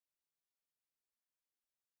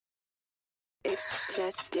It's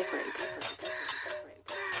just different.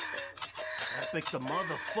 Epik the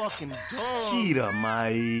motherfucking dog. Cheetah,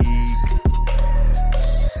 Mike.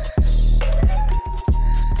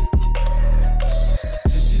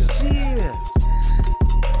 Yeah.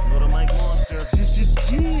 Little Mike Monster.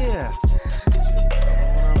 Yeah.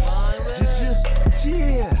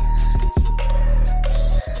 Yeah.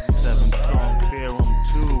 7-song theorem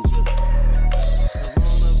 2.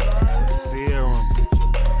 Serum.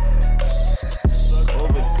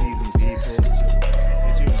 COVID season, people.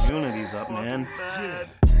 Get your immunities up, man.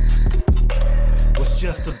 Was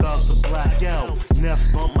just about to black out. Neff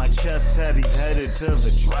bumped my chest, said he's headed to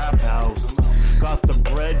the trap house. Got the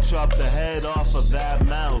bread, chopped the head off of that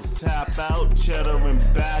mouse. Tap out, cheddar and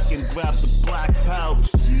back, and grab the black pouch.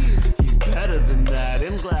 He's better than that,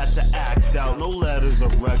 and glad to act out. No letters or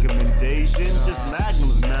recommendations, just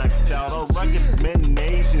magnums maxed out. Our records meant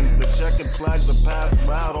nations. The checkered flags are passed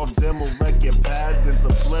out. All demo wreck your pad, then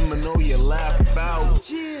subliminal your last bout.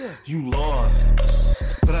 You lost,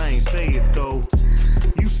 but I ain't say it though.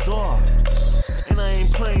 You soft, and I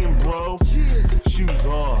ain't playing, bro. Shoes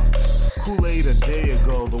off. Kool-Aid a day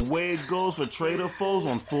ago. The way it goes for trader foes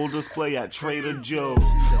on full display at Trader Joe's.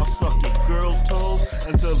 I'll suck your girl's toes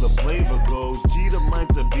until the flavor goes. G to Mike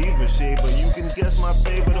the Beaver Shaper. You can guess my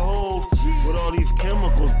favorite hole. With all these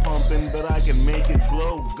chemicals pumping, but I can make it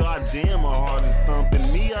glow. Goddamn, my heart is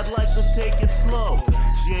thumping. Me, I'd like to take it slow.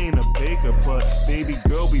 She ain't a baker, but baby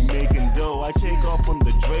girl be making dough. I take off on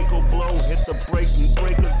the Draco blow, hit the brakes and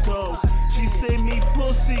break a toe. She say me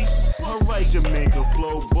pussy, alright Jamaica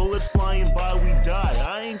flow. Bullets flying by, we die.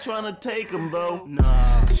 I ain't tryna take them though.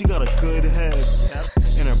 Nah, she got a good head,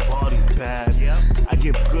 and her body's bad. I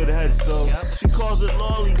give good head, so she calls it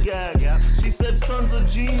lollygag. She said son's a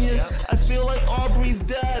genius. I feel like Aubrey's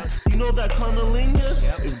dad. You know that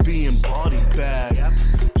cunnilingus is being body bag.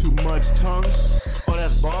 Too much tongue. Oh,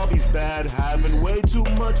 that's Bobby's bad. Having way too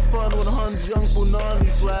much fun with Hun's young Punani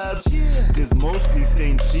slabs. There's mostly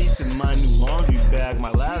stained sheets in my new laundry bag. My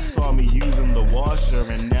last saw me using the washer,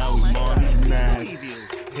 and now Imani's mad.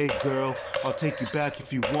 Hey girl, I'll take you back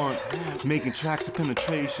if you want. Making tracks of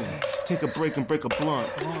penetration. Take a break and break a blunt.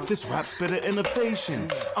 This rap's better innovation.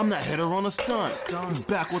 I'm that hitter on a stunt. I'm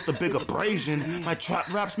back with a big abrasion. My trap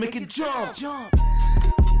raps make it jump.